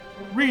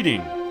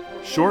Reading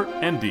Short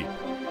and Deep.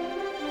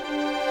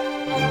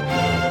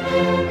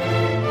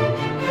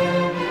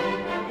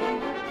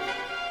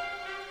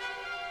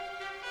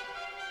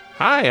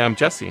 Hi, I'm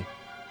Jesse.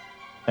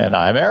 And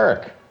I'm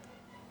Eric.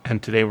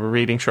 And today we're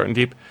reading Short and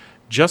Deep,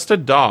 Just a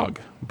Dog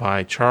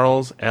by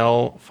Charles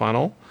L.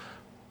 Funnell.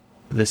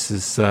 This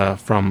is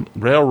from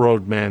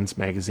Railroad Man's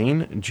Magazine,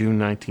 June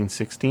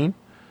 1916.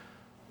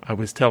 I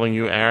was telling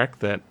you, Eric,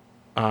 that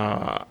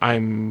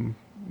I'm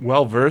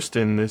well versed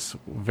in this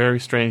very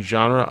strange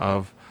genre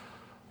of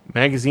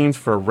magazines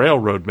for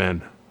railroad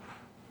men.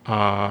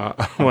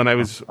 When I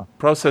was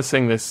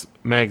processing this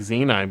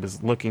magazine, I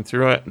was looking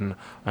through it and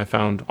I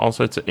found all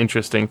sorts of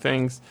interesting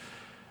things.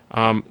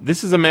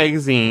 This is a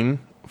magazine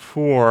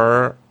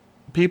for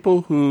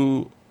people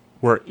who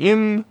were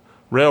in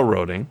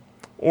railroading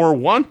or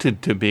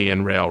wanted to be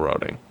in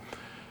railroading.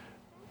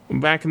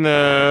 Back in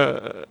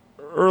the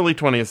early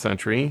 20th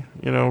century,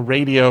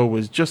 radio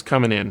was just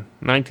coming in.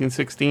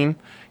 1916,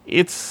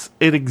 it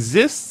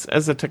exists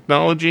as a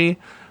technology,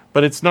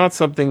 but it's not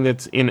something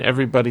that's in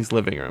everybody's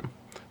living room.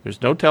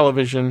 There's no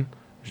television.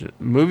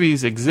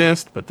 Movies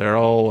exist, but they're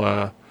all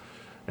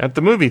at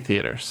the movie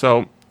theater.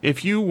 So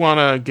if you want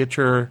to get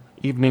your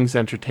evening's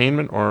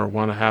entertainment or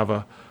want to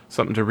have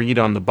something to read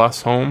on the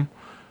bus home,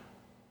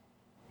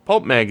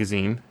 Pulp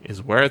Magazine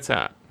is where it's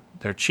at.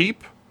 They're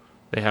cheap.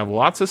 They have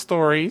lots of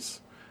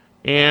stories.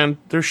 And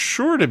there's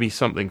sure to be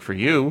something for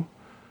you.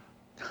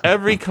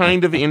 Every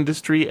kind of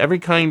industry, every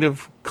kind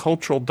of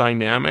cultural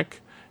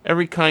dynamic,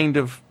 every kind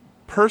of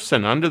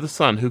person under the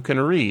sun who can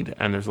read,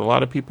 and there's a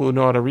lot of people who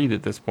know how to read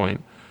at this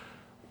point,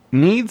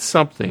 needs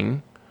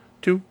something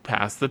to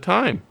pass the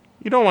time.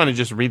 You don't want to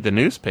just read the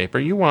newspaper.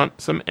 You want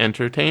some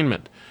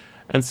entertainment.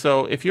 And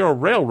so if you're a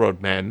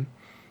railroad man,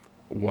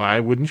 why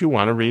wouldn't you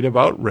want to read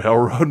about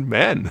railroad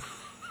men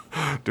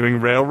doing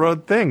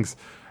railroad things?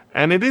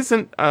 And it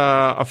isn't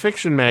a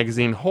fiction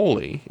magazine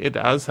wholly. It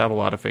does have a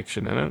lot of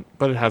fiction in it,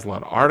 but it has a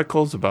lot of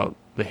articles about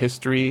the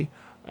history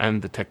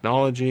and the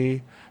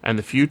technology and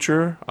the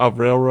future of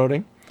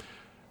railroading.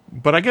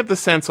 But I get the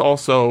sense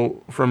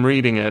also from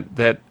reading it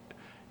that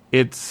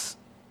it's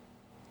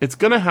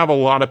going to have a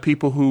lot of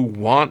people who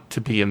want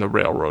to be in the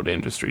railroad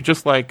industry.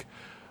 Just like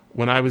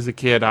when I was a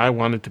kid, I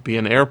wanted to be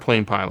an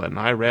airplane pilot, and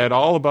I read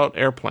all about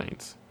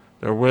airplanes.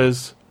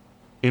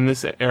 In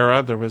this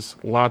era, there was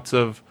lots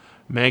of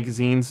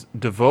magazines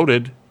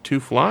devoted to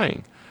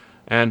flying,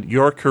 and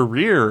your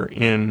career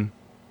in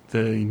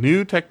the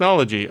new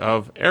technology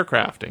of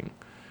aircrafting,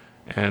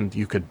 and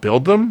you could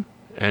build them,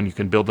 and you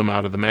can build them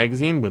out of the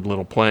magazine with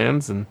little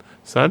plans and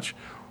such,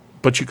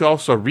 but you could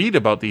also read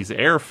about these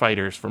air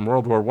fighters from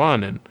World War I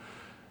and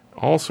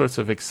all sorts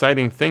of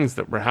exciting things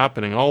that were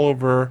happening all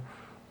over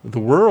the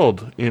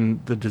world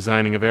in the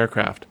designing of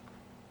aircraft.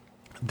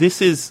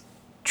 This is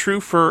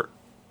true for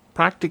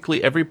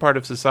practically every part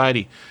of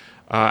society.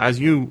 As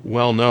you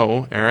well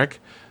know,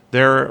 Eric,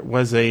 there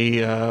was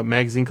a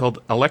magazine called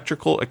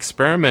Electrical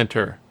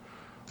Experimenter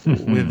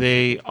with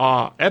a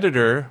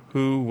editor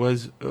who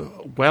was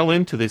well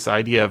into this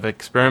idea of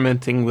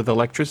experimenting with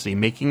electricity,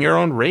 making your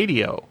own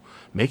radio,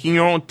 making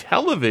your own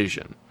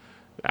television,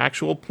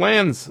 actual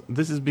plans.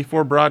 This is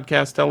before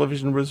broadcast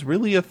television was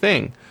really a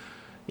thing.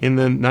 In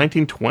the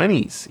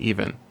 1920s,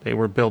 even, they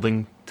were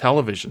building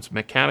televisions,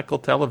 mechanical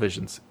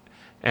televisions,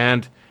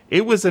 and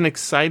it was an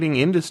exciting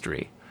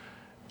industry.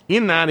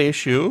 In that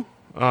issue,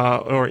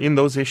 or in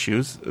those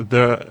issues,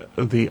 the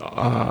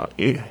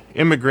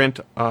immigrant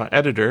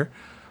editor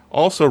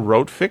also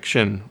wrote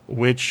fiction,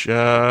 which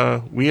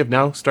we have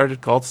now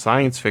started called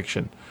science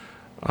fiction.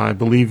 I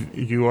believe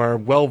you are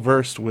well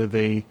versed with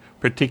a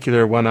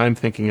particular one I'm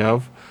thinking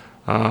of.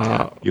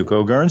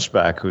 Hugo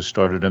Gernsback, who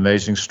started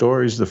Amazing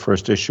Stories. The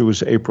first issue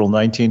was April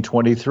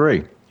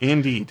 1923.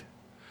 Indeed.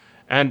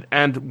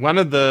 And one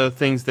of the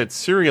things that's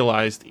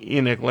serialized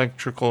in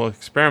Electrical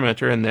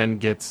Experimenter and then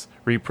gets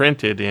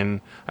reprinted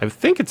in, I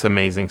think it's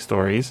Amazing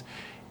Stories,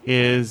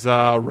 is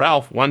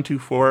Ralph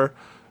 124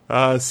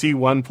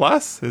 C1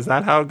 Plus. Is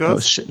that how it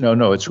goes?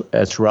 No,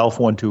 it's Ralph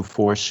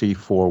 124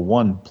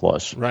 C41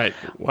 Plus. Right.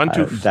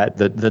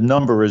 The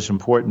number is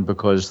important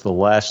because the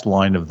last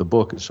line of the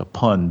book is a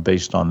pun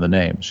based on the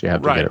name, so you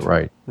have to get it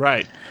right.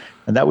 Right.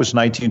 And that was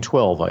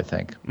 1912, I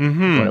think,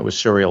 when it was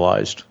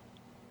serialized.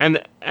 And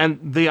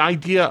the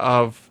idea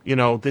of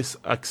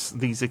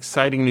these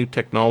exciting new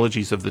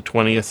technologies of the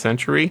 20th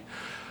century,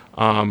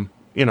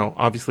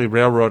 obviously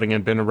railroading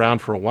had been around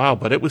for a while,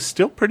 but it was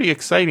still pretty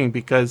exciting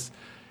because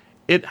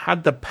it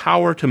had the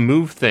power to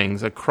move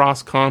things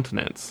across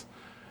continents,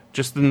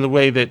 just in the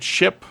way that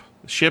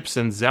ships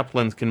and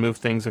zeppelins can move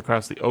things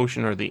across the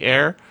ocean or the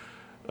air.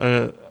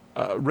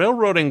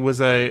 Railroading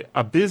was a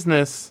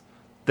business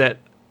that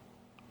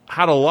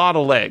had a lot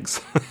of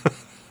legs.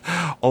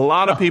 A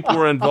lot of people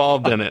were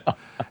involved in it,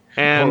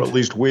 and or at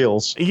least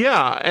wheels.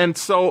 Yeah, and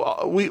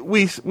so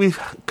we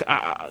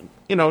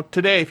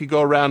today, if you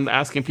go around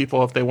asking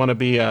people if they want to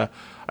be a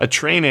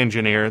train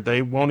engineer,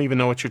 they won't even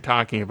know what you're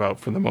talking about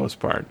for the most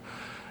part.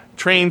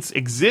 Trains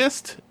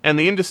exist, and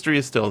the industry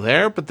is still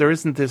there, but there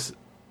isn't this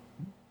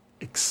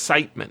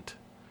excitement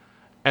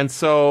And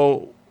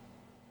so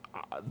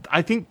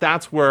I think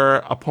that's where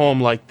a poem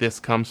like this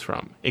comes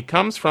from. It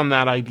comes from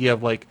that idea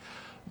of like,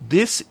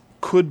 this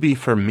could be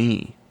for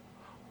me.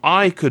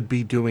 I could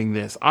be doing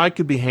this. I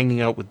could be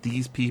hanging out with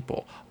these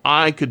people.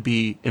 I could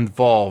be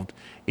involved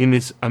in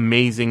this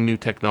amazing new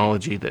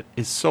technology that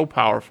is so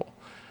powerful.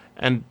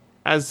 And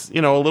as,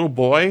 a little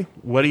boy,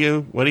 what do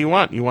you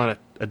want? You want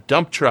a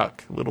dump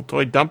truck, a little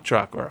toy dump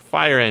truck, or a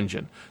fire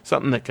engine,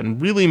 something that can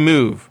really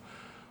move.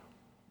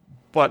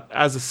 But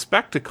as a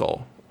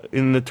spectacle,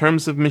 in the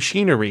terms of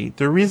machinery,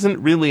 there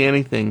isn't really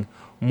anything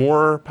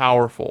more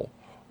powerful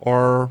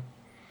or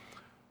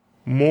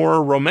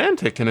more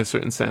romantic in a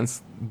certain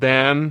sense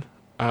than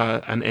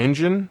an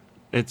engine,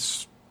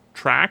 its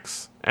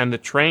tracks, and the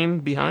train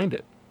behind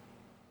it.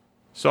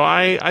 So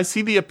I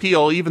see the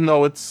appeal, even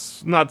though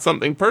it's not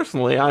something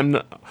personally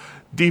I'm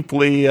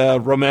deeply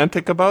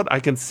romantic about. I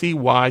can see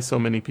why so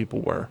many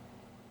people were.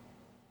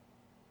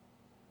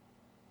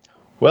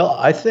 Well,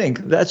 I think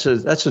that's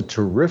a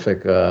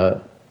terrific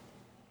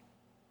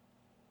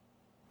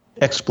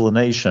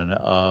explanation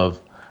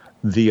of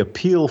the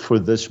appeal for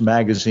this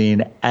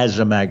magazine, as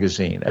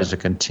a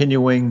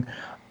continuing.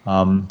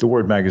 The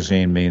word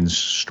magazine means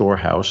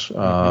storehouse,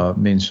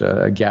 means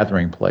a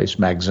gathering place.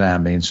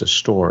 Magasin means a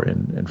store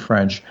in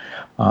French,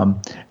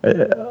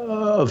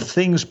 of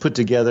things put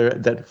together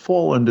that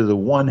fall under the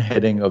one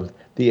heading of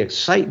the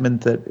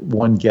excitement that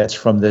one gets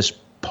from this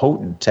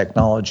potent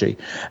technology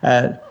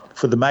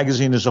for the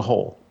magazine as a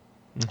whole.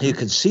 Mm-hmm. You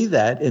can see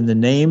that in the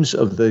names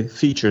of the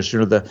features.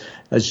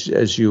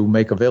 As you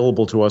make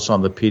available to us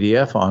on the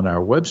PDF on our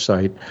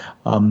website,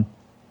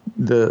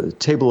 the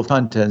table of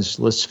contents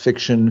lists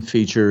fiction,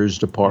 features,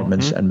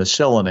 departments, and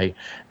miscellany.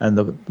 And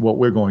what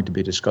we're going to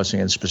be discussing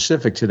in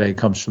specific today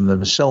comes from the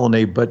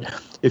miscellany. But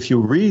if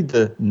you read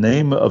the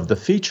name of the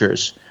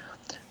features,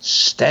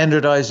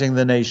 standardizing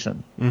the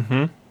nation,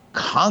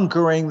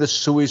 conquering the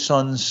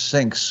Suisun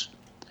sinks,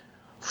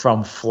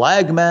 from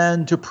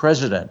flagman to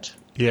president.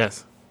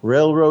 Yes.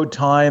 Railroad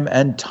time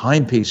and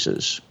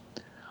timepieces.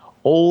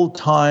 Old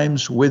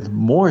times with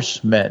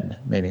Morse men,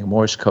 meaning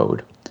Morse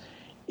code.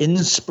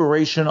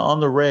 Inspiration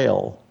on the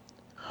rail.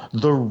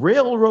 The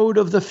railroad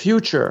of the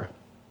future.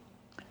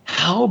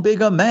 How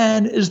big a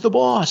man is the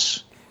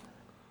boss?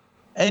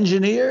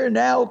 Engineer,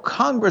 now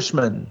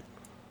congressman.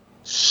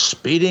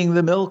 Speeding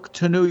the milk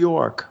to New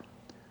York.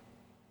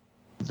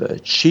 The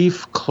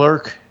chief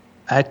clerk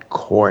at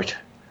court.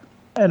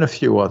 And a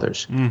few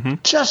others.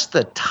 Just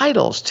the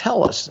titles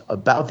tell us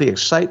about the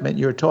excitement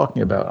you're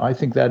talking about. I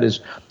think that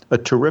is a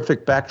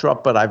terrific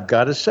backdrop, but I've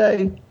got to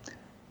say,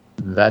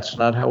 that's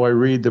not how I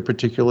read the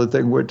particular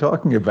thing we're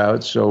talking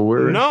about. So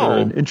we're in for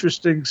an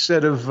interesting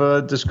set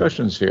of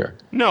discussions here.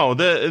 No,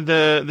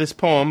 this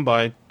poem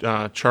by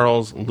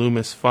Charles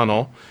Loomis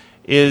Funnell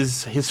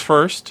is his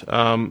first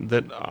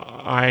that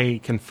I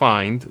can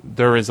find.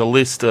 There is a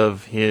list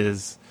of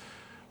his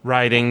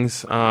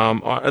writings,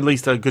 or at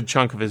least a good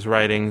chunk of his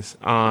writings,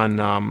 on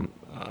a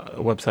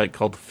website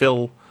called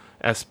Phil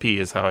SP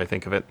is how I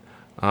think of it.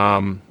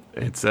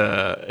 It's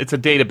a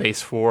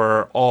database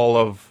for all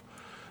of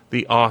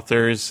the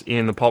authors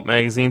in the pulp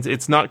magazines.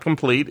 It's not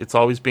complete; it's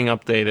always being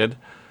updated.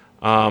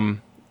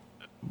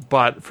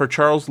 But for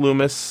Charles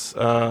Loomis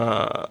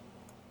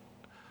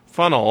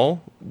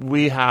Funnell,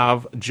 we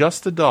have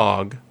Just a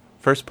Dog,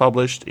 first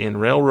published in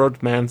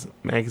Railroad Man's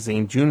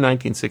Magazine, June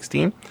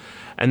 1916,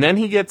 and then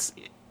he gets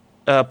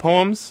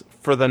poems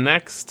for the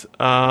next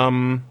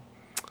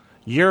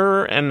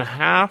year and a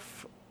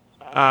half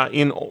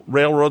in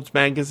Railroad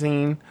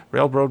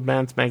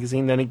Man's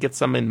Magazine. Then he gets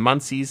some in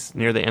Munsey's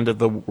near the end of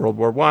the World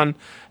War I. And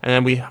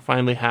then we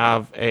finally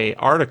have a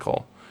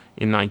article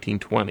in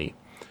 1920.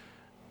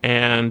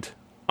 And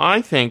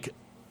I think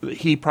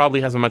he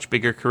probably has a much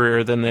bigger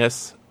career than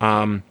this,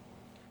 but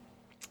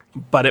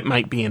it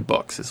might be in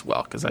books as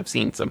well, because I've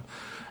seen some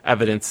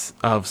evidence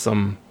of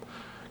some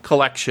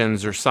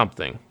collections or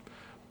something.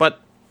 But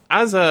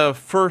as a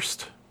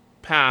first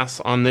pass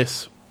on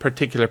this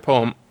particular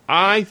poem,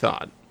 I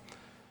thought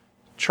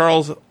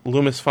Charles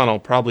Loomis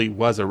Funnell probably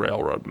was a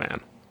railroad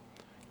man,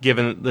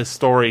 given this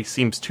story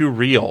seems too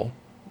real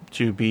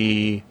to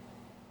be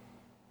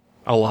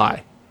a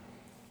lie,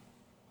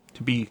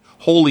 to be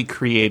wholly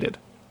created.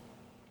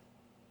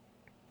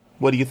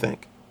 What do you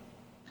think?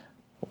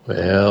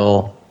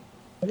 Well,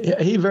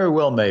 he very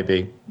well may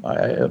be.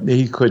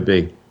 He could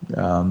be,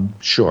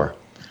 sure.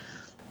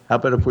 How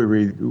about if we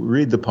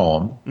read the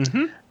poem,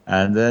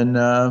 and then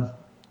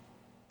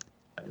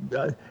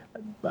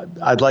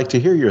I'd like to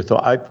hear your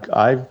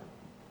thought.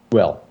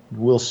 Well,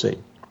 we'll see.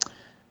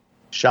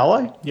 Shall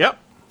I? Yep,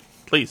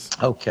 please.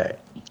 Okay.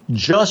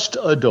 Just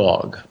a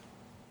dog.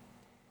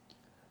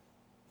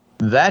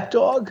 That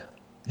dog?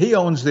 He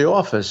owns the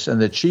office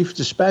and the chief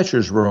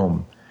dispatcher's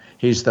room.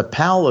 He's the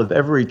pal of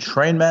every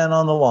trainman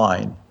on the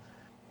line.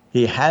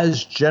 He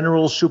has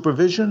general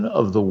supervision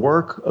of the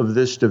work of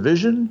this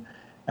division,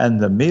 and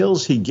the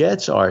meals he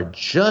gets are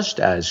just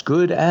as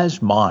good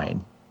as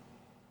mine.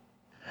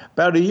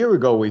 About a year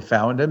ago, we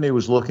found him. He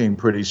was looking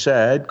pretty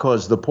sad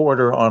because the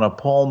porter on a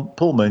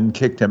Pullman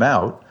kicked him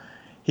out.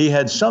 He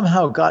had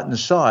somehow gotten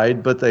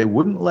aside, but they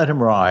wouldn't let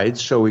him ride,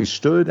 so he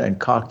stood and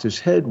cocked his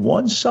head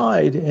one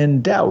side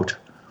in doubt.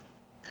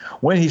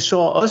 When he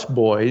saw us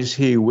boys,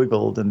 he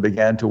wiggled and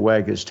began to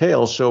wag his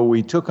tail, so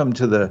we took him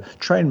to the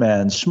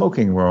trainman's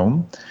smoking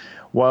room.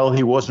 While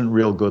he wasn't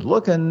real good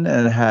looking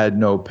and had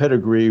no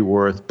pedigree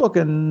worth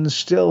booking,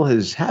 still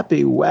his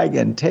happy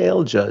wagging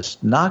tail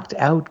just knocked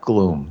out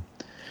gloom.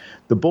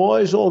 The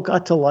boys all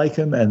got to like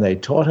him, and they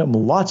taught him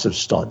lots of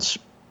stunts.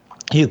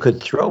 You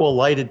could throw a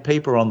lighted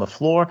paper on the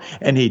floor,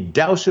 and he'd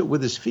douse it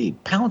with his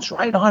feet, pounce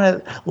right on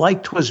it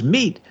like 'twas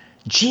meat.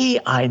 Gee,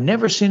 I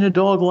never seen a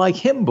dog like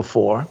him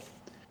before.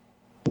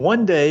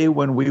 One day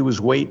when we was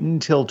waiting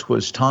till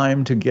 'twas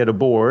time to get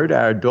aboard,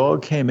 our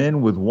dog came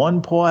in with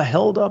one paw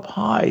held up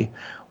high.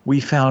 We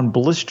found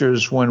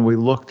blisters when we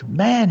looked.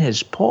 Man,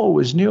 his paw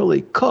was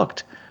nearly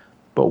cooked.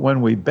 But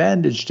when we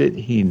bandaged it,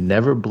 he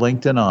never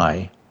blinked an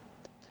eye.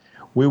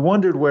 We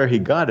wondered where he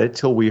got it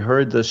till we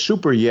heard the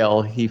super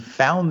yell. He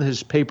found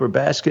his paper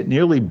basket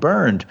nearly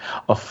burned.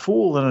 A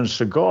fool and a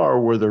cigar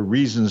were the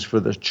reasons for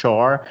the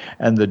char,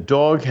 and the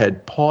dog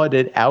had pawed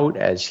it out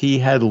as he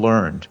had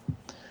learned.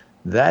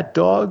 That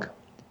dog,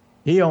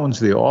 he owns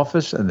the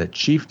office and the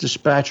chief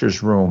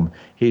dispatcher's room.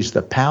 He's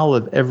the pal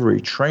of every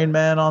train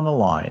man on the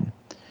line.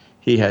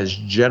 He has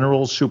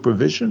general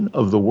supervision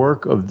of the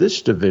work of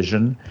this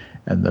division,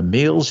 and the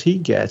meals he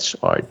gets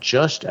are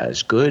just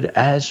as good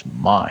as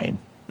mine.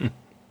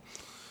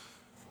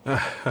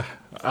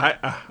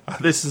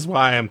 This is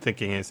why I'm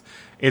thinking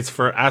it's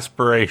for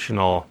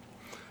aspirational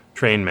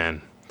train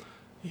men.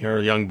 You're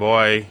a young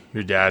boy,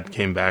 your dad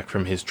came back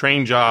from his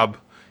train job,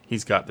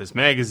 he's got this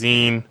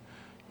magazine,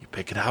 you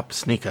pick it up,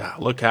 sneak a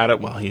look at it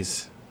while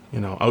he's,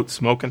 out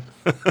smoking.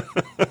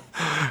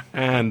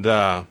 And,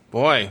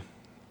 boy,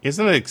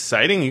 isn't it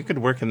exciting? You could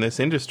work in this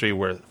industry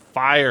where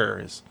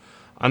fire is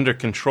under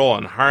control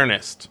and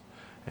harnessed.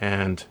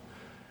 And,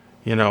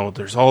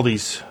 there's all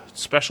these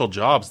special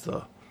jobs,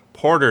 the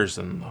porters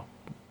and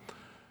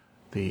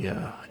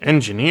the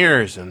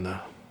engineers and the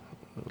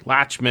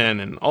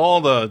latchmen and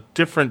all the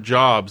different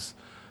jobs,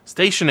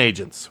 station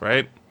agents,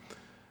 right?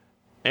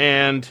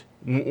 And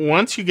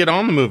once you get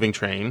on the moving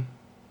train,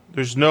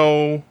 there's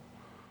no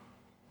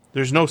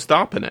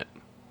stopping it.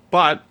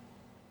 But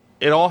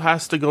it all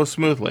has to go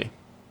smoothly.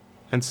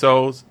 And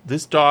so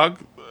this dog,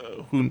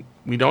 who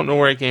we don't know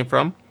where it came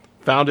from,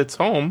 found its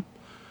home.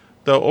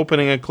 The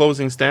opening and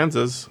closing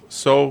stanzas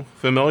so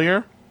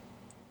familiar.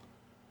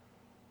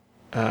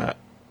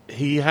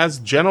 He has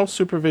general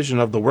supervision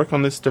of the work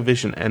on this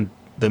division, and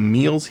the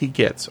meals he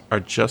gets are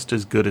just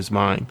as good as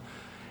mine.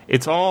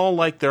 It's all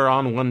like they're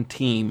on one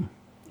team,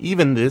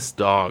 even this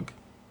dog.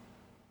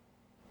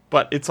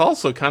 But it's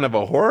also kind of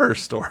a horror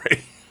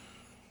story,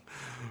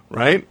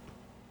 right?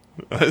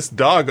 This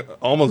dog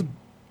almost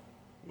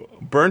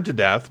burned to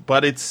death,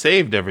 but it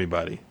saved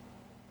everybody.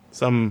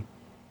 Some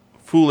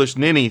foolish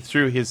ninny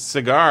threw his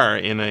cigar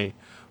in a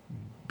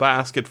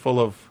basket full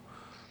of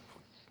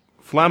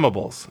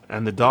flammables,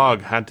 and the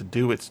dog had to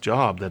do its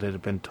job that it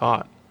had been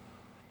taught.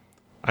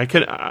 I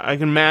can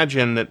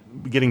imagine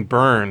that getting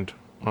burned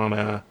on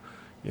a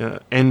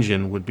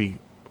engine would be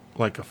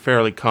like a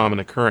fairly common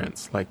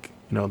occurrence, like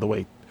the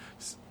way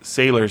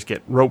sailors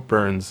get rope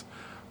burns.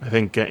 I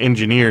think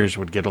engineers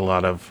would get a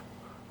lot of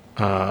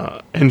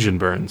engine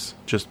burns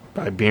just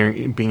by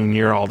being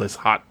near all this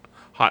hot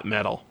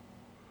metal.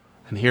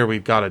 And here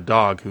we've got a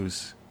dog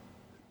who's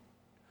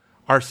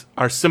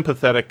our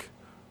sympathetic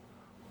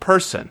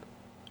person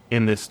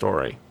in this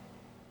story.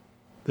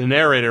 The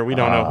narrator, we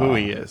don't know who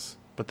he is,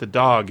 but the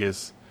dog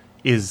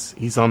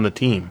he's on the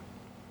team.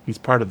 He's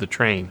part of the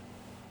train.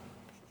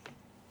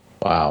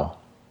 Wow.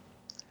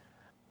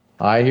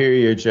 I hear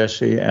you,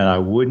 Jesse, and I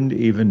wouldn't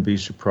even be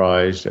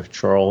surprised if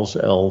Charles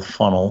L.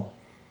 Funnell,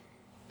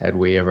 had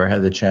we ever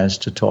had the chance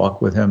to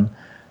talk with him,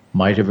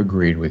 might have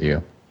agreed with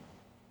you.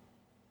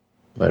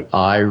 But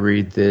I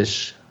read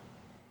this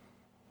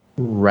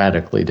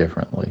radically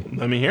differently.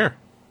 Let me hear.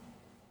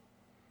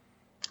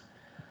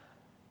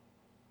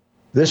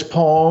 This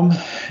poem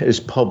is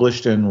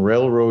published in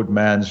Railroad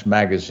Man's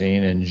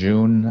Magazine in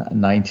June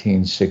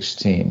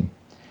 1916.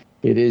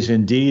 It is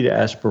indeed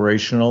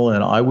aspirational,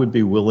 and I would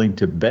be willing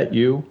to bet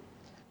you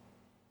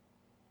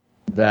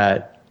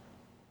that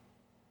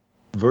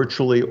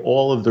virtually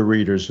all of the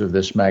readers of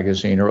this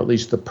magazine, or at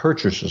least the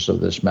purchasers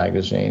of this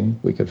magazine,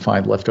 we could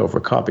find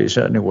leftover copies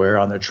anywhere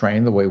on the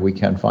train, the way we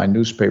can find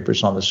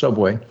newspapers on the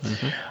subway.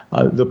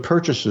 Mm-hmm. The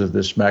purchasers of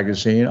this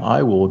magazine,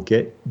 I will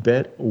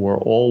bet, were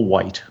all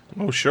white.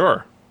 Oh,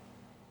 sure.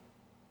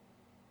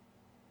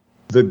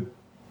 The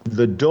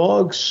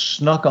dog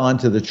snuck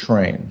onto the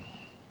train,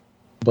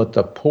 but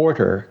the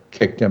porter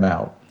kicked him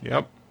out.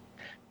 Yep.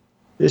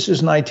 This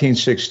is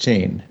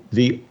 1916.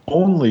 The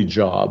only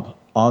job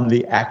on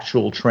the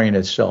actual train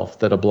itself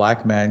that a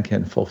black man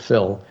can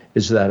fulfill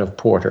is that of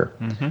porter.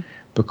 Mm-hmm.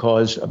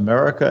 Because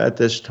America at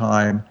this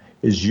time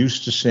is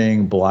used to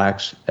seeing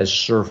blacks as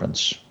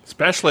servants.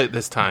 Especially at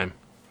this time.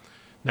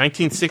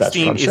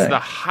 1916 is the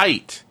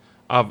height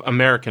of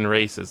American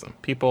racism.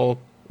 People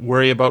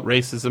worry about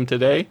racism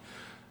today.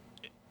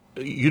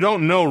 you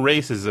don't know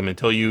racism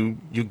until you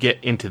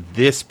get into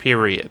this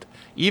period.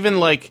 Even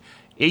like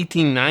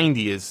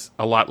 1890 is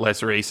a lot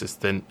less racist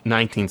than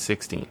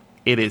 1916.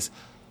 It is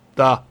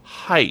the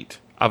height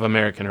of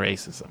American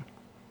racism.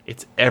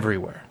 It's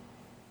everywhere.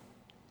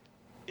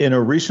 In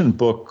a recent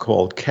book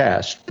called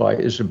Caste by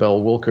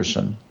Isabel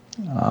Wilkerson,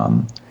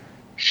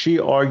 she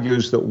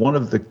argues that one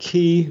of the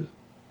key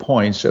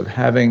points of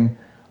having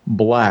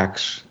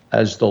blacks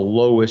as the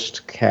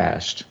lowest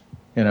caste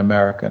in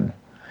American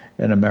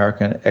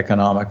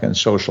economic and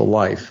social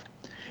life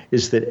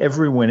is that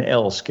everyone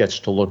else gets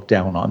to look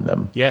down on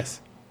them.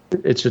 Yes.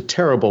 It's a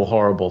terrible,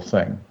 horrible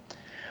thing.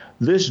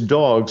 This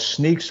dog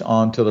sneaks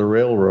onto the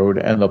railroad,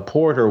 and the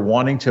porter,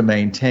 wanting to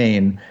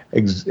maintain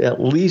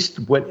at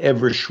least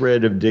whatever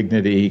shred of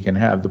dignity he can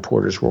have — the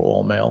porters were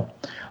all male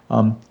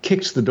 —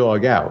 kicks the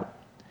dog out.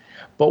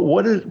 But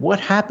what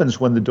happens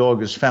when the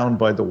dog is found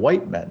by the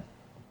white men?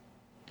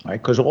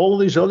 Right? Because all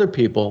these other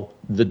people,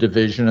 the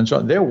division and so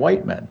on, they're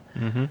white men.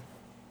 Mm-hmm.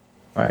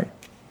 Right?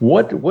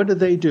 What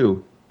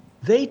do?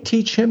 They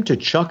teach him to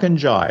chuck and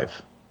jive.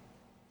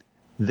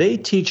 They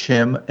teach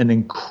him an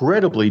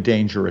incredibly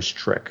dangerous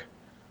trick.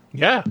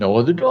 Yeah. No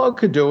other dog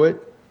could do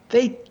it.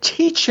 They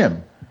teach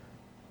him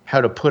how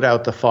to put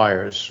out the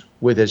fires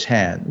with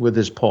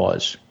his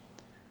paws.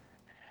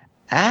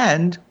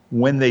 And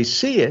when they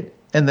see it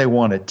and they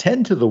want to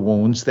tend to the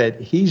wounds that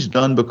he's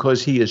done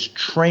because he is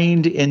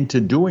trained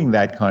into doing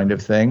that kind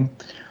of thing,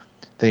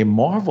 they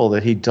marvel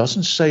that he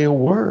doesn't say a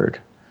word.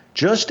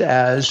 Just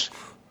as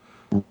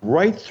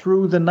right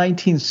through the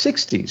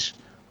 1960s,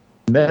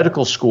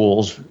 medical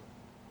schools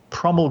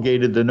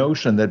promulgated the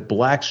notion that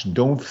blacks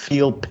don't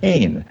feel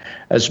pain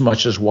as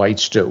much as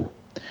whites do.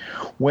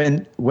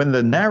 When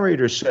the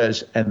narrator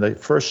says, and the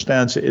first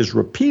stanza is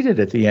repeated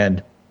at the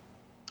end,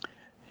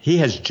 he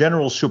has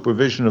general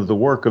supervision of the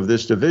work of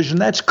this division,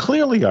 that's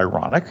clearly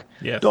ironic.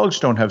 Yes. Dogs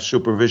don't have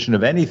supervision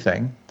of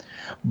anything.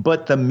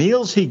 But the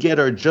meals he gets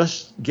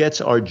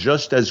are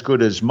just as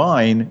good as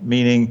mine,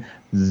 meaning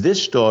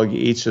this dog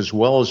eats as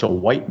well as a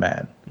white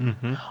man.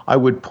 Mm-hmm. I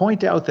would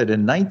point out that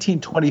in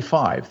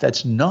 1925,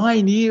 that's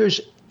 9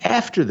 years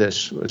after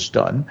this was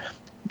done,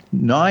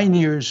 7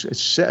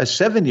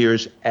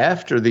 years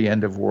after the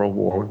end of World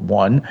War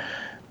I,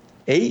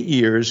 8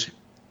 years,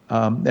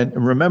 and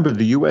remember,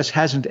 the U.S.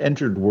 hasn't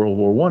entered World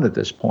War I at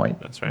this point.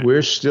 That's right.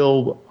 We're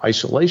still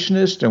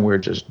isolationist, and we're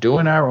just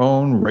doing our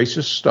own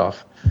racist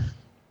stuff.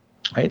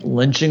 Right?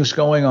 Lynchings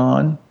going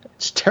on.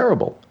 It's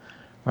terrible.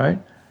 Right?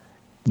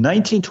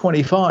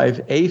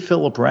 1925, A.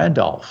 Philip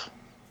Randolph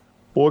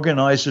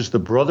organizes the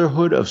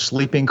Brotherhood of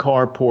Sleeping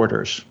Car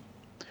Porters,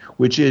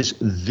 which is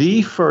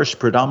the first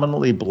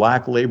predominantly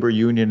black labor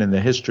union in the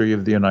history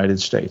of the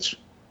United States.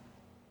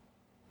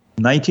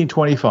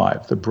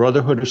 1925, the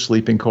Brotherhood of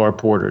Sleeping Car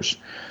Porters,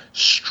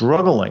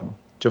 struggling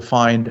to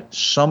find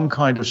some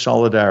kind of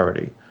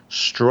solidarity,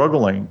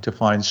 struggling to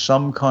find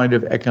some kind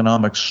of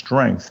economic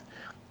strength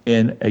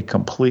in a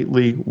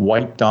completely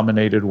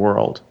white-dominated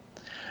world.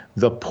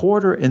 The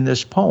porter in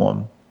this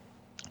poem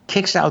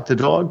kicks out the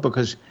dog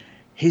because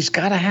he's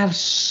got to have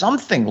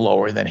something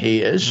lower than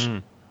he is.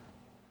 Mm.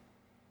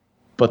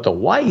 But the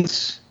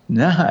whites,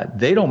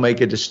 they don't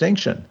make a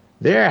distinction.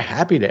 They're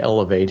happy to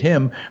elevate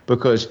him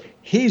because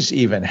he's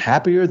even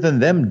happier than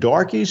them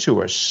darkies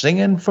who are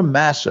singing for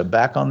massa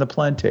back on the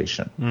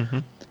plantation. Mm-hmm.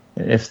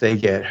 And if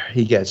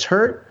he gets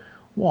hurt,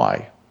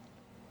 why?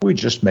 We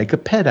just make a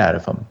pet out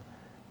of him.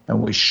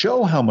 And we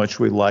show how much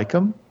we like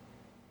him,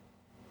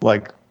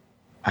 like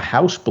a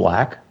house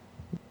black.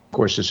 Of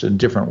course, it's a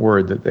different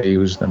word that they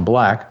use than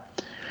black,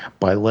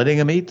 by letting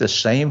him eat the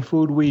same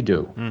food we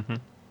do. Mm-hmm.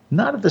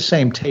 Not at the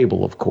same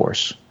table, of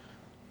course.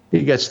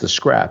 He gets the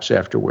scraps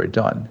after we're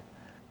done.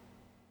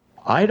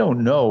 I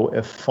don't know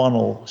if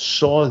Funnell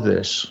saw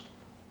this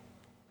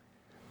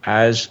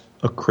as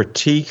a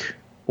critique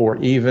or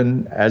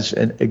even as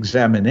an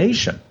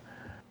examination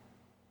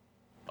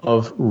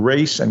of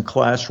race and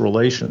class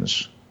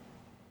relations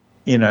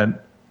in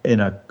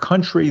a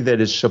country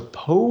that is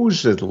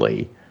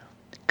supposedly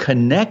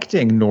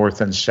connecting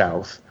North and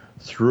South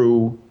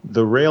through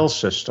the rail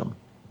system.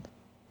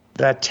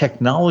 That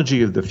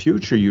technology of the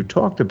future you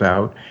talked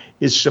about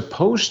is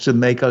supposed to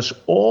make us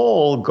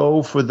all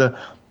go for the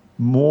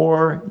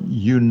more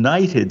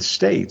united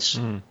states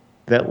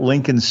that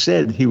Lincoln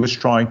said he was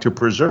trying to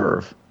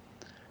preserve,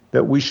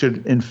 that we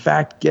should, in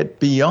fact, get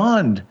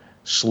beyond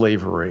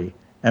slavery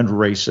and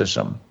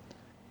racism.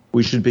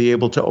 We should be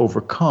able to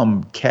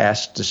overcome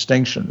caste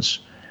distinctions.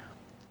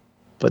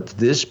 But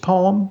this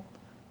poem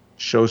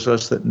shows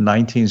us that in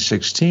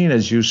 1916,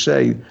 as you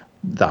say,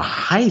 the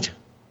height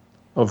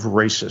of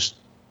racist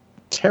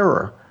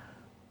terror,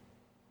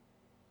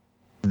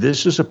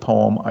 this is a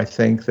poem, I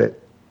think, that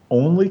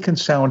only can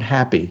sound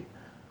happy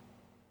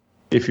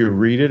if you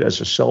read it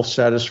as a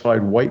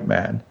self-satisfied white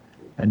man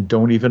and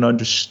don't even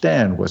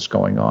understand what's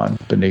going on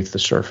beneath the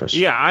surface.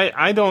 Yeah,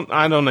 I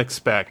don't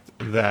expect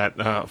that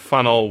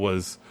Funnell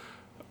was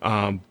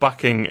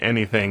bucking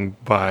anything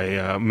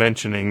by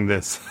mentioning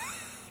this,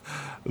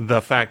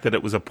 the fact that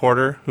it was a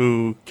porter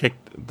who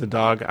kicked the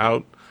dog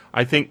out.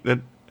 I think that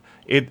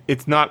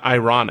It's not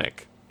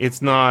ironic.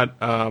 It's not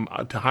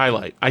to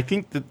highlight. I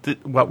think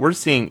that what we're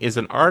seeing is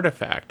an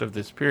artifact of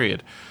this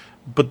period,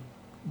 but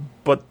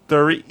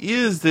there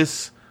is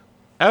this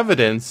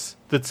evidence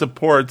that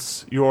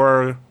supports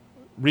your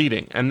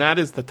reading, and that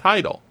is the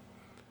title.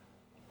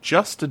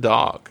 Just a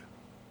dog,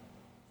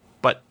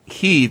 but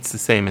he eats the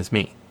same as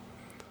me.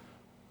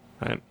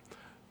 Right?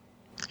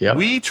 Yep.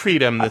 We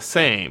treat him the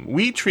same.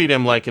 We treat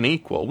him like an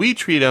equal. We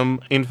treat him,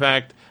 in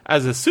fact,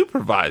 as a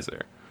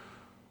supervisor.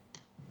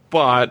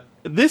 But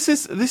this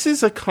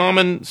is a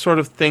common sort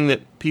of thing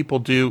that people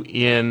do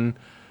in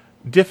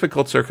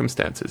difficult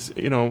circumstances.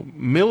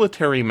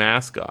 Military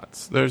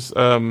mascots. There's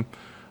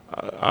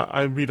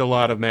I read a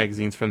lot of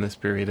magazines from this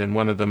period, and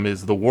one of them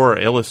is The War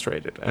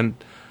Illustrated. And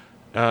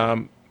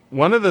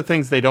one of the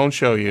things they don't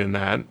show you in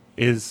that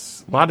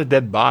is a lot of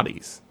dead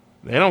bodies.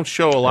 They don't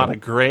show a lot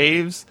of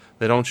graves.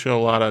 They don't show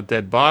a lot of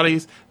dead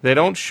bodies. They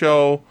don't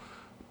show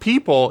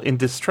people in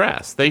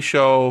distress. They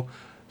show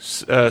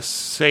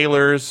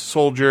sailors,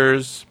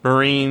 soldiers,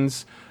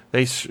 Marines.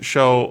 They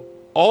show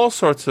all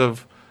sorts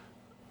of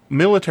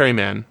military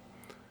men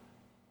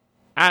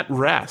at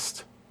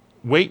rest,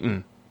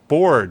 waiting,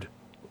 bored,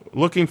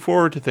 looking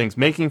forward to things,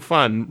 making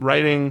fun,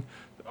 writing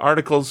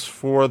articles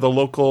for the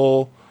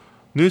local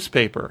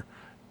newspaper.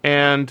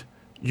 And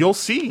you'll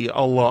see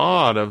a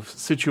lot of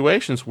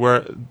situations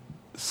where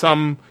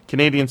some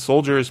Canadian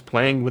soldier is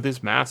playing with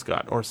his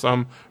mascot, or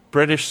some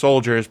British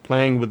soldier is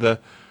playing with the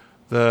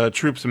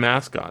troops'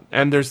 mascot.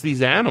 And there's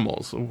these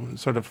animals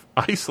sort of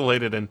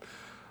isolated and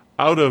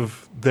out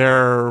of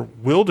their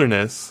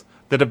wilderness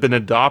that have been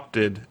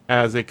adopted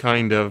as a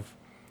kind of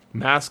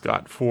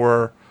mascot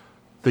for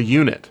the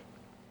unit.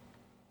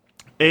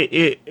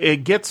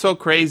 It gets so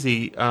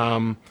crazy.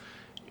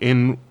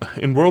 In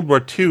World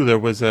War II, there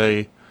was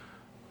I'm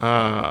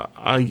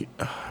trying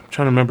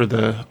to remember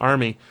the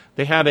army.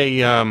 They had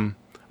a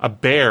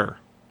bear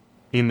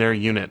in their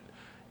unit,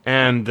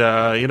 and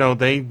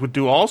they would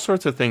do all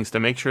sorts of things to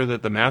make sure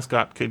that the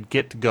mascot could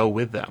get to go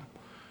with them.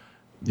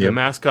 Yep. The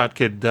mascot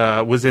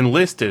was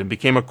enlisted and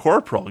became a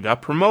corporal,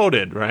 got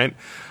promoted, right?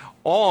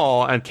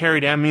 And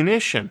carried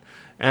ammunition,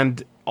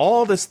 and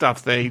all this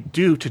stuff they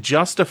do to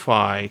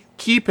justify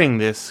keeping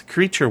this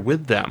creature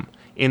with them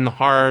in the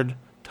hard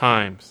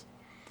times.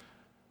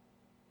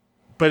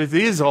 But it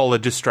is all a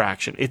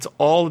distraction. It's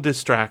all a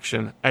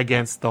distraction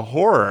against the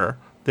horror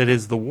that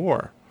is the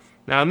war.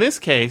 Now, in this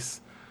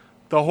case,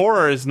 the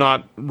horror is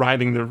not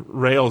riding the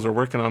rails or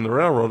working on the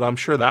railroad. I'm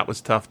sure that was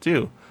tough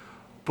too.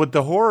 But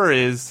the horror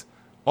is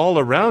all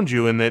around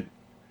you in that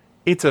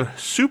it's a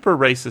super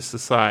racist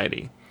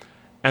society.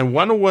 And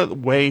one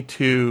way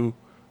to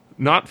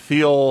not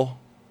feel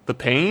the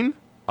pain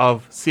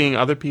of seeing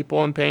other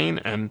people in pain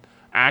and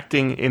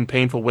acting in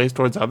painful ways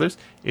towards others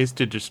is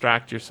to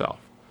distract yourself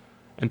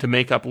and to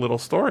make up little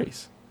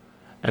stories.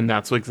 And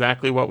that's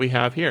exactly what we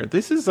have here.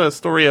 This is a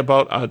story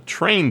about a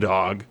train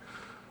dog,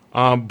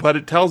 but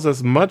it tells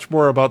us much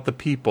more about the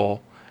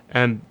people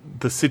and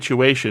the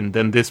situation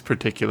than this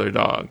particular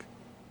dog.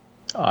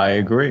 I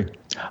agree.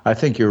 I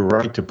think you're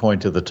right to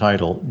point to the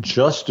title,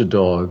 Just a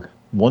Dog.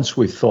 Once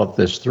we've thought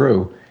this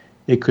through,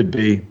 it could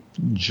be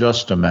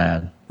just a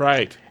man.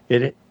 Right.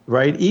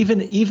 Right.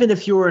 Even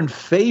if you're in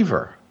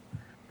favor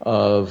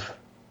of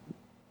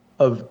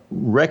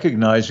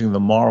recognizing the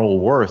moral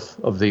worth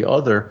of the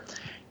other,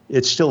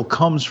 it still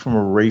comes from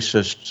a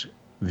racist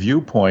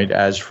viewpoint,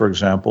 as, for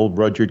example,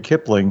 Rudyard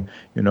Kipling,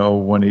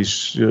 when he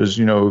says,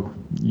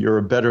 you're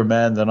a better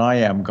man than I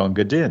am,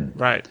 Gunga Din.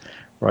 Right.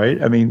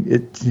 Right? I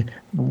mean,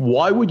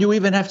 why would you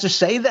even have to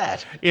say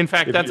that? In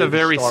fact, that's a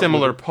very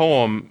similar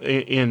poem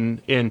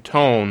in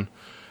tone,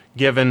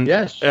 given.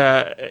 Yes.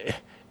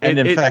 And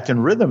in fact,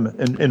 in rhythm,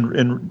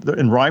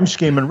 in rhyme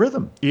scheme and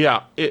rhythm.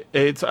 Yeah,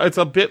 it's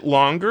a bit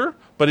longer,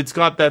 but it's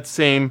got that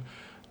same,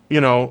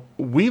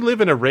 we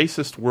live in a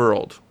racist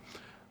world.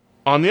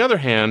 On the other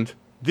hand,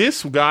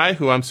 this guy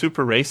who I'm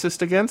super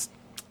racist against,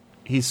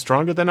 he's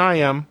stronger than I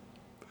am.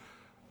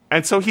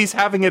 And so he's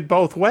having it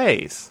both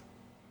ways,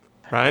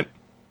 right?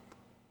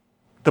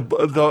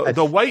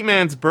 The white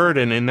man's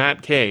burden in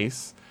that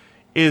case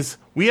is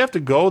we have to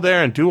go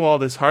there and do all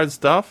this hard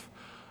stuff.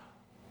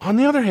 On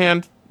the other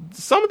hand,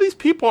 some of these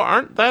people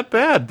aren't that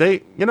bad. They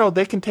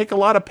can take a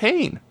lot of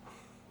pain,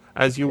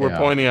 as you were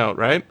pointing out,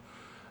 right?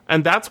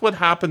 And that's what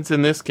happens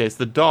in this case.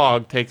 The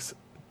dog takes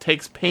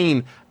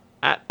pain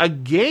at a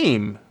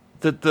game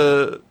that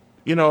the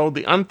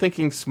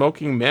unthinking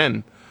smoking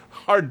men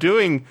are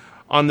doing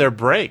on their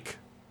break.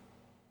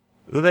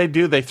 What do they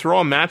do? They throw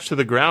a match to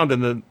the ground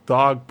and the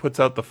dog puts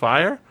out the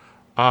fire.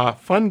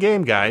 Fun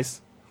game,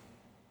 guys.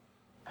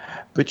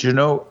 But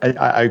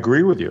I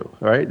agree with you,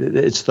 right?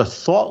 It's the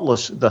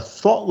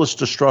thoughtless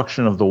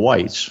destruction of the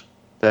whites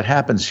that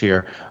happens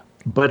here.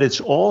 But it's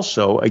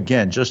also,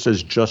 again, just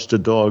as just a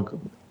dog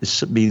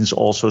means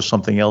also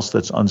something else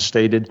that's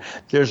unstated,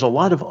 there's a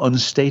lot of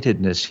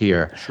unstatedness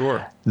here.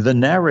 Sure. The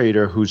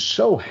narrator, who's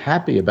so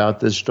happy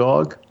about this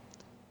dog,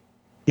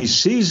 he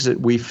sees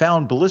that we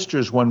found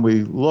blisters when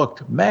we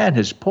looked. Man,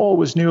 his paw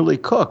was nearly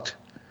cooked.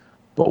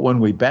 But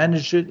when we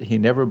bandaged it, he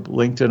never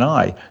blinked an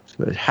eye.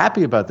 So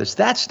happy about this.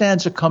 That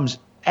stanza comes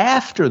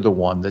after the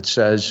one that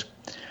says,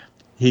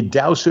 he'd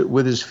douse it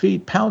with his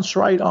feet, pounce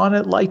right on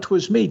it like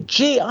 'twas meat.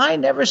 Gee, I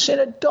never seen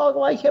a dog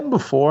like him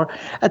before.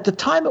 At the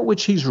time at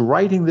which he's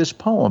writing this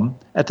poem,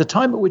 at the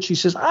time at which he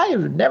says, I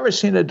have never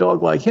seen a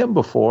dog like him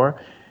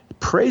before,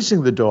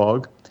 praising the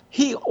dog,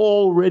 he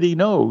already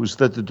knows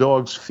that the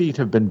dog's feet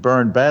have been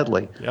burned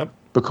badly. Yep.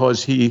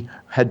 Because he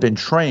had been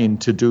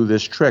trained to do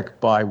this trick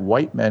by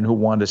white men who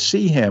want to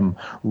see him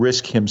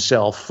risk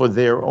himself for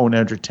their own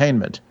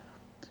entertainment.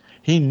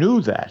 He knew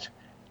that.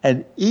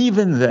 And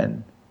even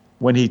then,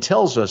 when he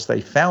tells us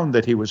they found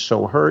that he was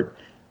so hurt,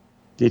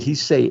 did he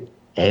say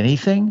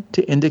anything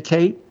to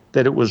indicate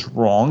that it was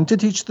wrong to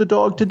teach the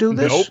dog to do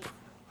this? Nope.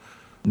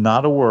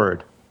 Not a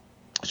word.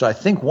 So I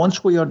think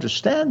once we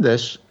understand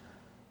this,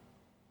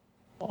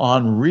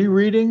 on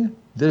rereading,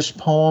 this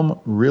poem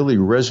really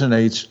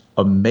resonates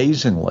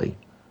amazingly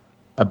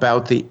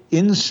about the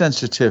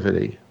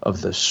insensitivity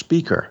of the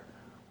speaker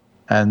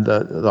and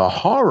the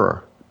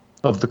horror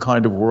of the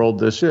kind of world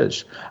this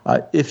is.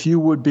 If you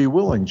would be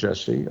willing,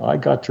 Jesse, I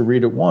got to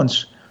read it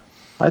once.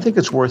 I think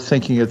it's worth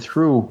thinking it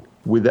through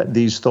with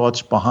these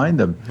thoughts behind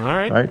them. All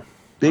right.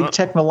 Big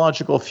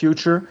technological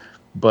future,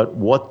 but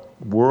what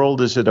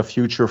world is it a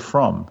future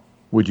from?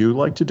 Would you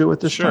like to do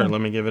it this time? Sure,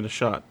 let me give it a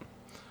shot.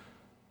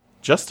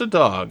 Just a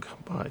Dog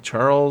by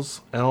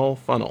Charles L.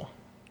 Funnell.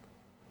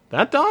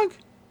 That dog?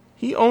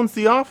 He owns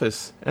the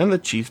office and the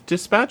chief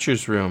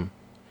dispatcher's room.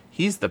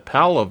 He's the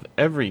pal of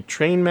every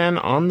trainman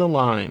on the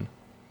line.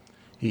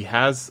 He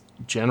has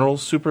general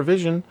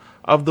supervision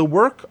of the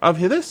work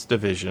of this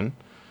division,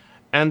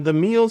 and the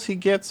meals he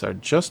gets are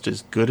just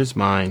as good as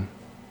mine.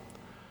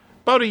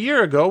 About a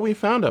year ago, we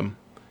found him.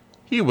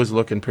 He was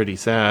looking pretty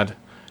sad,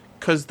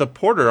 'cause the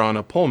porter on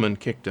a Pullman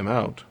kicked him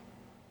out.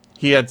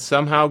 He had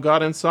somehow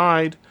got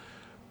inside,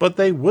 but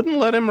they wouldn't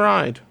let him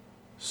ride.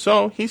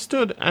 So he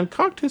stood and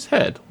cocked his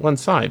head one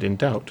side in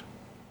doubt.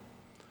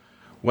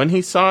 When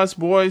he saw us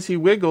boys, he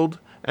wiggled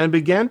and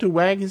began to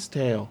wag his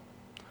tail.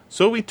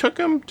 So we took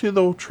him to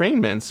the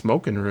trainman's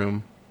smoking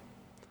room.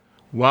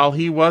 While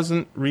he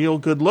wasn't real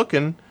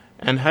good-looking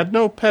and had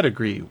no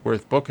pedigree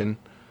worth booking,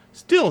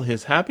 still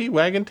his happy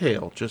wagging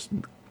tail just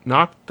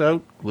knocked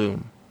out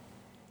gloom.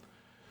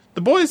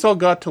 The boys all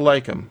got to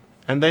like him,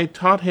 and they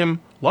taught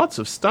him lots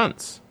of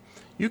stunts.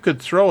 You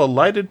could throw a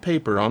lighted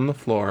paper on the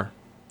floor,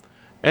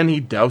 and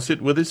he'd douse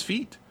it with his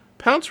feet,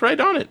 pounce right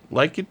on it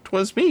like it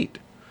 'twas meat.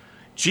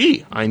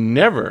 Gee, I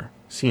never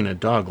seen a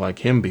dog like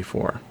him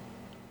before.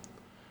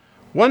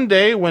 One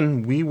day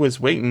when we was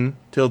waitin'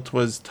 till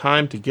 'twas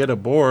time to get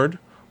aboard,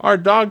 our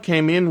dog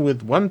came in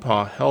with one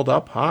paw held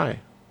up high.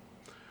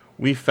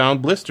 We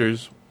found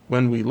blisters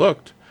when we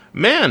looked.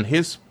 Man,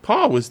 his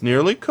paw was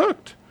nearly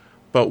cooked.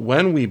 But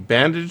when we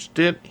bandaged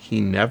it,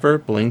 he never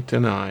blinked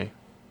an eye.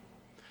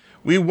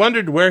 We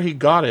wondered where he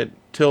got it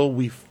till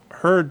we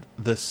heard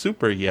the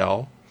super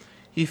yell.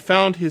 He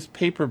found his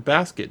paper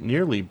basket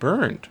nearly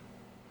burned.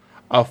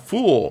 A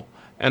fool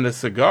and a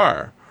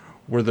cigar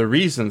were the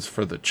reasons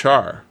for the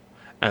char,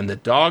 and the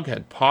dog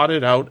had pawed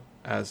it out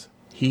as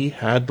he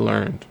had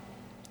learned.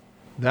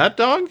 That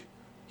dog?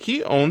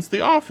 He owns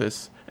the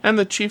office and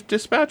the chief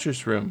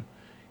dispatcher's room.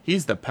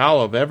 He's the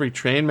pal of every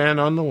trainman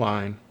on the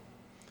line.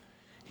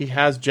 He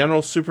has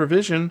general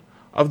supervision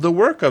of the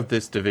work of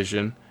this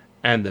division,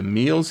 and the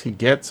meals he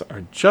gets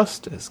are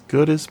just as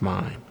good as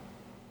mine.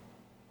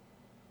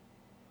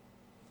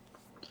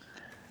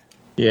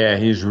 Yeah,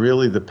 he's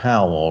really the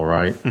pal, all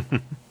right.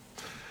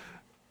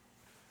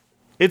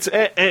 This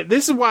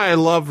is why I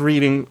love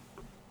reading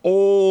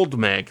old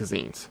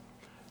magazines.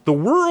 The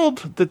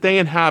world that they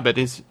inhabit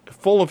is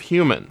full of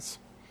humans,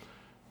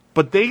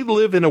 but they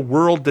live in a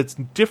world that's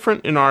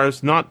different in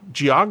ours, not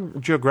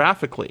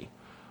geographically,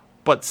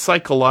 but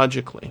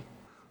psychologically.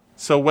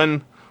 So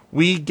when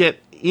we get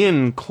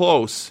in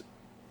close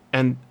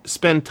and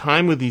spend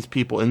time with these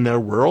people in their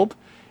world,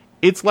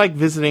 it's like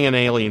visiting an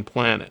alien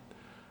planet.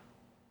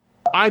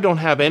 I don't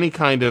have any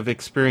kind of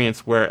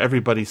experience where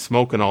everybody's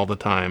smoking all the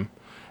time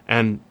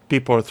and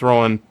people are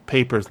throwing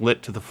papers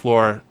lit to the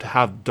floor to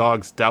have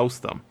dogs douse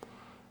them.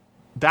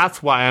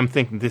 That's why I'm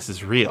thinking this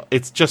is real.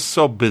 It's just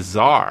so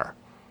bizarre.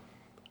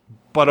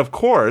 But of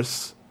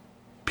course,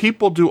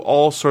 people do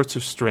all sorts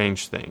of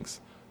strange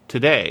things.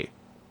 Today,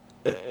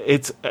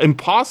 it's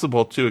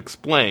impossible to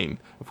explain,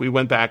 if we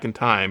went back in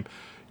time,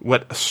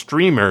 what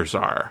streamers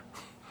are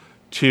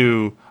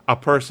to a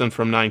person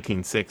from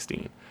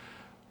 1916.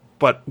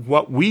 But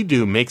what we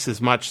do makes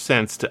as much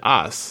sense to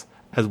us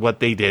as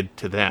what they did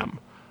to them.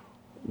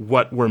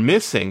 What we're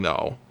missing,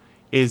 though,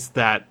 is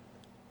that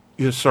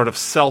sort of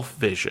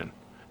self-vision.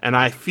 And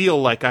I feel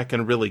like I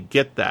can really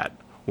get that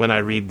when I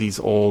read these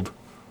old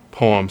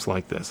poems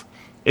like this.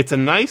 It's a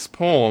nice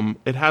poem.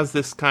 It has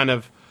this kind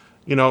of,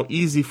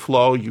 easy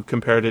flow. You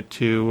compared it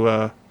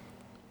to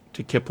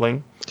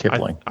Kipling.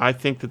 I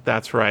think that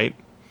that's right.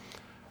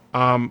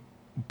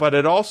 But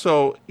it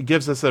also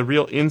gives us a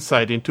real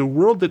insight into a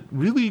world that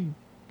really,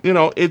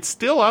 it's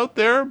still out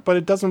there, but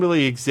it doesn't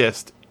really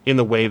exist in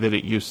the way that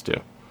it used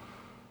to.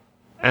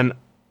 And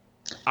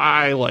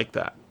I like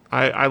that.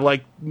 I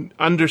like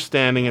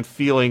understanding and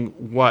feeling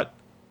what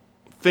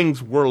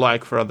things were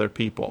like for other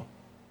people.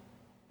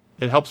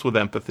 It helps with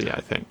empathy, I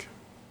think.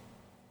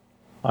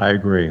 I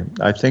agree.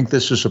 I think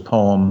this is a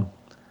poem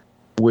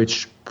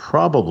which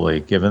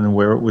probably, given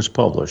where it was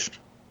published,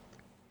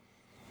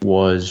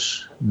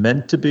 was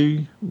meant to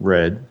be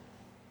read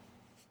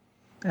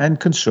and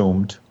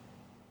consumed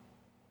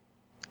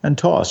and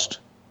tossed.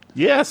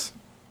 Yes.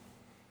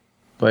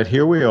 But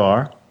here we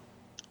are,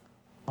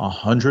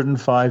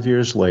 105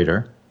 years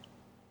later,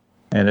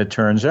 and it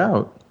turns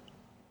out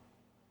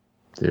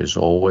there's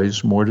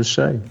always more to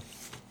say.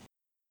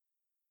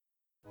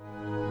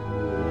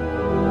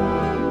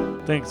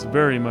 Thanks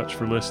very much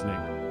for listening.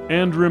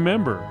 And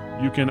remember,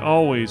 you can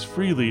always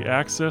freely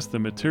access the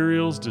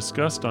materials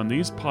discussed on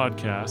these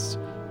podcasts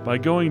by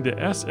going to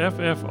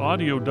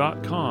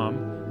sffaudio.com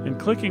and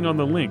clicking on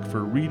the link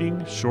for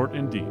Reading Short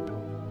and Deep.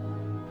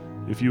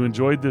 If you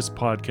enjoyed this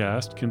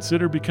podcast,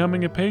 consider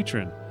becoming a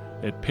patron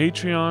at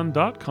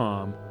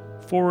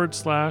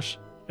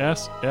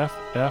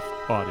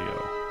patreon.com/SFF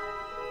Audio.